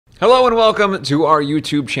Hello and welcome to our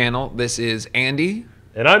YouTube channel. This is Andy.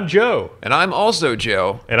 And I'm Joe. And I'm also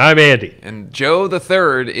Joe. And I'm Andy. And Joe the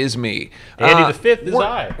third is me. Andy the fifth is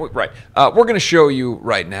I. Right. We're going to show you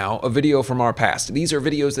right now a video from our past. These are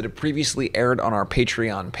videos that have previously aired on our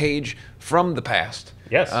Patreon page from the past.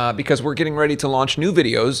 Yes. Because we're getting ready to launch new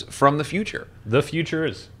videos from the future. The future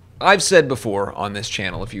is. I've said before on this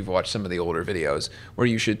channel, if you've watched some of the older videos, where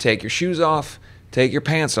you should take your shoes off, take your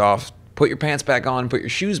pants off, put your pants back on, put your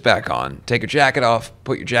shoes back on, take your jacket off,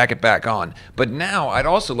 put your jacket back on. But now I'd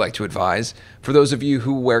also like to advise, for those of you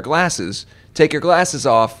who wear glasses, take your glasses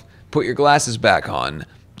off, put your glasses back on,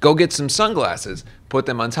 go get some sunglasses, put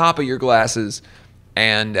them on top of your glasses,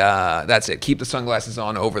 and that's it. Keep the sunglasses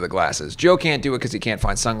on over the glasses. Joe can't do it because he can't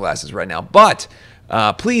find sunglasses right now, but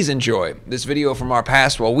please enjoy this video from our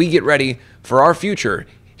past while we get ready for our future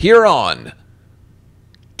here on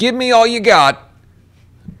Give Me All You Got,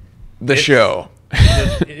 the show.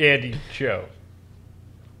 Andy show.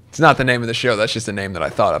 It's not the name of the show. That's just the name that I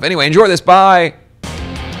thought of. Anyway, enjoy this. Bye.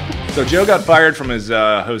 So Joe got fired from his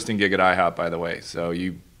hosting gig at IHOP, by the way. So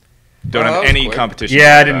you don't have any competition.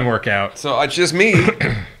 Yeah, it didn't work out. So it's just me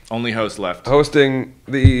Only host left. hosting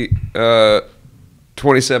the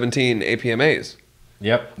 2017 APMAs.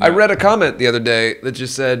 Yep. I read a comment the other day that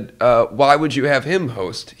just said, why would you have him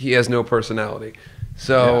host? He has no personality.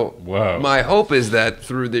 So Whoa. my hope is that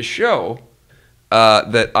through this show,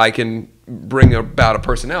 that I can bring about a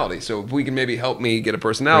personality. So if we can maybe help me get a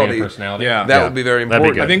personality, Yeah. that would be very That'd be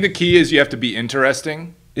important. good. I think the key is you have to be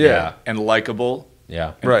interesting. Yeah. And likable.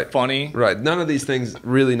 Yeah. And Right. funny. Right. None of these things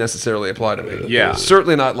really necessarily apply to me. Yeah.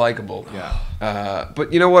 Certainly not likable. Yeah.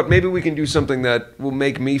 But you know what? Maybe we can do something that will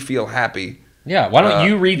make me feel happy. Yeah. Why don't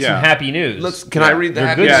you read some yeah. happy news? Can I read the They're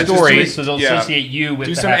happy good Yeah, just stories, read- so they'll yeah. associate you with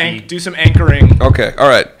Do the some happy. do some anchoring. Okay. All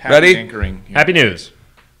right. Happy Ready? Anchoring. Yeah. Happy news.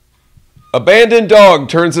 Abandoned dog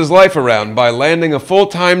turns his life around by landing a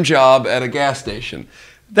full-time job at a gas station.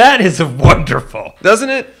 That is wonderful. Doesn't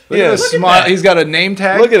it? Look at the smile. He's got a name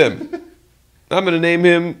tag. Look at him. I'm going to name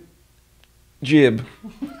him Jib.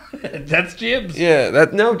 That's Jibs. Yeah.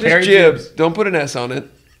 No, just Perry Jib. Jibs. Don't put an S on it.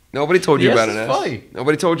 Nobody told you The about S an is S. funny.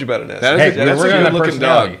 Nobody told you about an S. That is Hey, a, that's we're a gonna good have looking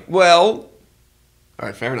dog. personality. Well, all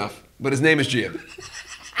right, fair enough. But his name is Jib.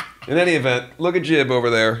 In any event, look at Jib over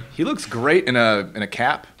there. He looks great in a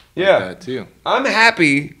cap. Yeah. Like that too. I'm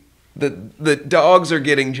happy that the dogs are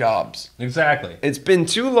getting jobs. Exactly. It's been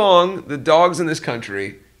too long. The dogs in this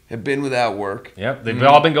country have been without work. Yep. They've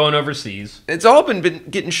all been going overseas. It's all been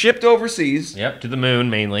getting shipped overseas. Yep. To the moon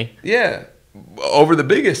mainly. Yeah. Over the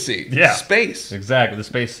biggest sea. Yeah. Space. Exactly. The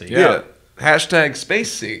space sea. Yeah. Hashtag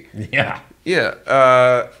space sea. Yeah.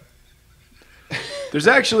 Yeah. There's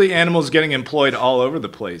actually animals getting employed all over the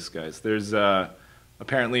place, guys. There's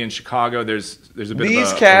apparently in Chicago. There's a bit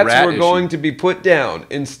These of a cats rat were issue. going to be put down.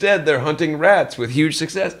 Instead, they're hunting rats with huge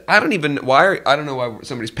success. I don't know why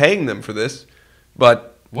somebody's paying them for this,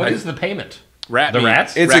 but What is the payment? rat The meat.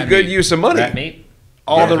 rats? it's Rat a good meat. use of money. Rat meat?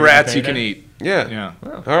 All the Yeah. rats you Pay can that? eat. Yeah. Yeah.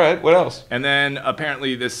 All right. What else? And then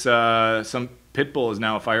apparently this some pit bull is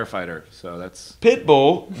now a firefighter. So that's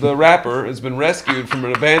Pitbull, the rapper, has been rescued from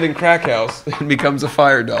an abandoned crack house and becomes a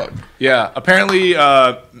fire dog. yeah. Apparently,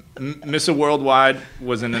 Mr. Worldwide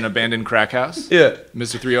was in an abandoned crack house. Yeah.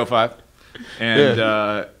 Mr. 305,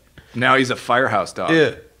 and now he's a firehouse dog.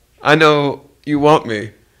 Yeah. I know you want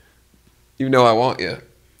me. You know I want you.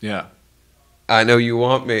 Yeah. I know you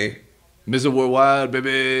want me. Mr. Worldwide,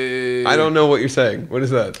 baby. I don't know what you're saying. What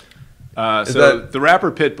is that? So the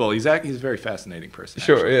rapper Pitbull, he's a very fascinating person.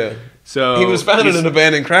 Sure, actually. yeah. So He was found in an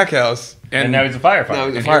abandoned crack house. And now he's a firefighter. Now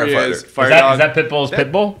he's a and here he firefighter. is, Is fire Is dog. that Pitbull's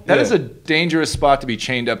Pitbull? That is Yeah. a dangerous spot to be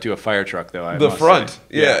chained up to a fire truck, though. I The must front. say.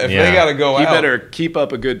 Yeah, if Yeah. they got to go He out. better keep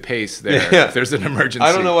up a good pace there Yeah. if there's an emergency.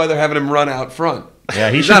 I don't know why they're having him run out front. Yeah,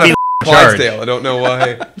 he He's should not be a in charge. Clydesdale. I don't know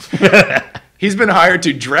why. He's been hired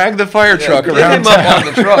to drag the fire truck Get around him town. up on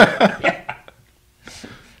the truck. Does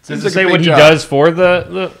Seems it like a say big what he job. does for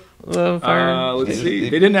the fire? Let's see.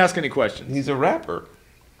 They didn't ask any questions. He's a rapper.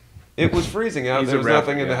 It was freezing out. He's There a was rapper,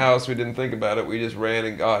 nothing in the yeah. house. We didn't think about it. We just ran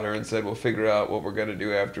and got her and said, we'll figure out what we're going to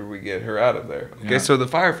do after we get her out of there. Okay, Yeah. so the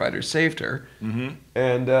firefighters saved her. Mm-hmm.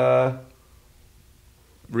 And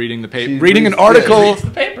Reading the She paper, reading an reads- article Reads the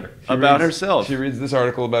paper. about reads- herself. She reads this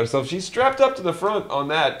article about herself. She's strapped up to the front on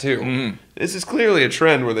that, too. Mhm. This is clearly a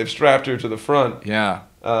trend where they've strapped her to the front. Yeah,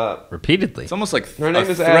 Repeatedly. it's almost like Her name a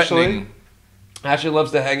is threatening- Ashley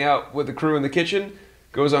loves to hang out with the crew in the kitchen,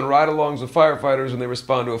 goes on ride-alongs with firefighters when they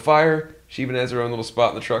respond to a fire. She even has her own little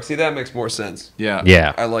spot in the truck. See, that makes more sense. Yeah,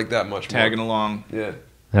 Yeah. I like that much tagging more. along, Yeah.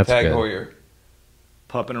 That's Tag good. Hoyer.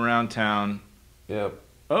 pupping around town. Yeah.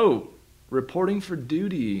 Oh, reporting for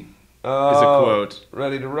duty. is a quote.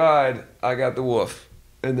 Ready to ride. I got the woof.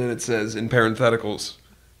 And then it says in parentheticals,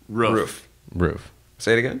 Roof. Roof.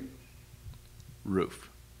 Say it again. Roof.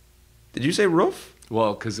 Did you say roof?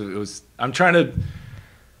 Well, because it was. I'm trying to.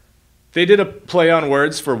 They did a play on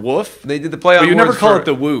words for woof. They did the play on But you words never call for, it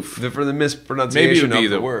the woof. for the Maybe it mispronunciation would be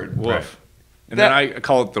of the the word. woof. Right. And That- then I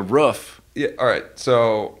call it the roof. Yeah. All right.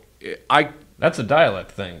 So That's a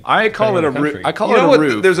dialect thing. I call it a Depending on the roof. country. I call you it know a what?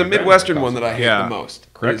 roof. There's a Midwestern one that I hate Yeah. the most.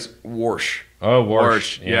 Correct. It's warsh. Oh,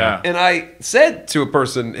 Warsh, yeah. And I said to a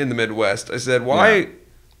person in the Midwest, I said,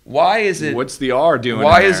 why is it? What's the R doing?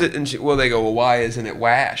 Why in is there? it? And well, they go, well, why isn't it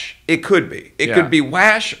wash? It could be. It Yeah. could be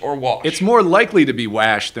wash or wash. It's more likely to be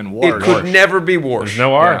wash than It wash. could never be wash. There's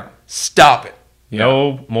no R. Yeah. Stop it.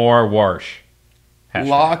 No more warsh. Hashtag.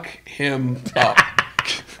 Lock him up.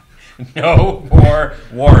 No more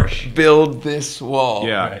warsh. Build this wall.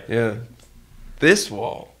 Yeah. Right. Yeah. This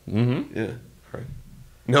wall. Mm-hmm. Yeah. Right.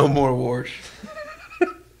 No more wash.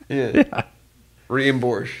 Yeah.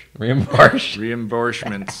 Reimburse. Reimburse.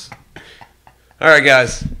 Reimbursements. All right,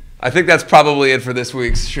 guys. I think that's probably it for this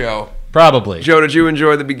week's show. Probably. Joe, did you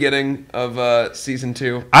enjoy the beginning of season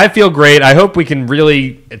 2? I feel great. I hope we can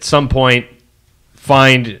really, at some point,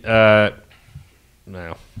 find.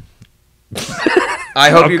 No. I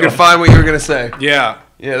hope you can find what you were going to say. Yeah.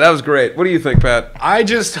 Yeah, that was great. What do you think, Pat? I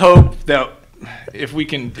just hope that if we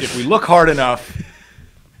look hard enough,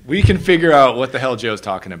 we can figure out what the hell Joe's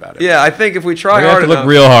talking about. Yeah, I think if we try We have hard to look enough.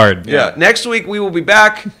 real hard. Yeah. Next week we will be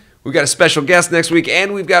back. We've got a special guest next week,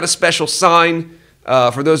 and we've got a special sign.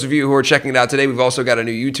 For those of you who are checking it out today, we've also got a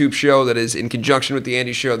new YouTube show that is in conjunction with the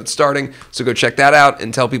Andy Show that's starting. So go check that out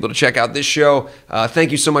and tell people to check out this show.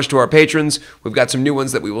 Thank you so much to our patrons. We've got some new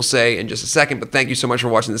ones that we will say in just a second, but thank you so much for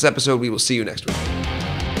watching this episode. We will see you next week.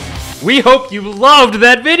 We hope you loved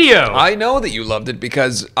that video. I know that you loved it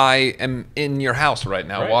because I am in your house right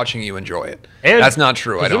now Right. watching you enjoy it. And That's not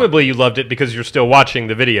true. I don't. Presumably you loved it because you're still watching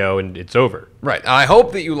the video and it's over. Right. I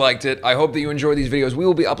hope that you liked it. I hope that you enjoy these videos. We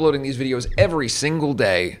will be uploading these videos every single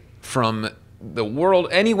day from the world,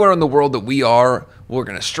 anywhere in the world that we are. We're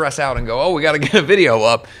going to stress out and go, oh, we got to get a video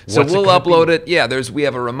up. So What's it we'll gonna upload be? it. Yeah, we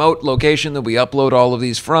have a remote location that we upload all of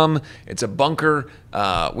these from. It's a bunker.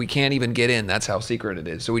 We can't even get in. That's how secret it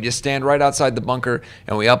is. So we just stand right outside the bunker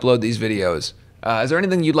and we upload these videos. Is there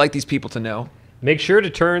anything you'd like these people to know? Make sure to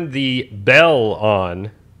turn the bell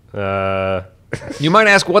on. You might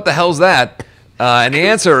ask, what the hell's that? And the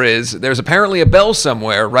answer is, there's apparently a bell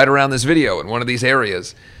somewhere right around this video in one of these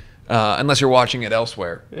areas. Unless you're watching it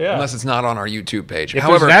elsewhere. Yeah. Unless it's not on our YouTube page. If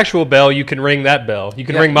there's an actual bell, you can ring that bell. You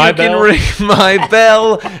can ring my bell. You can ring my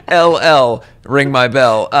bell, LL. Ring my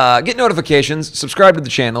bell. Get notifications. Subscribe to the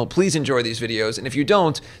channel. Please enjoy these videos. And if you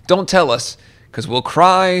don't tell us, because we'll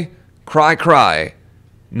cry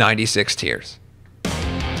 96 tears.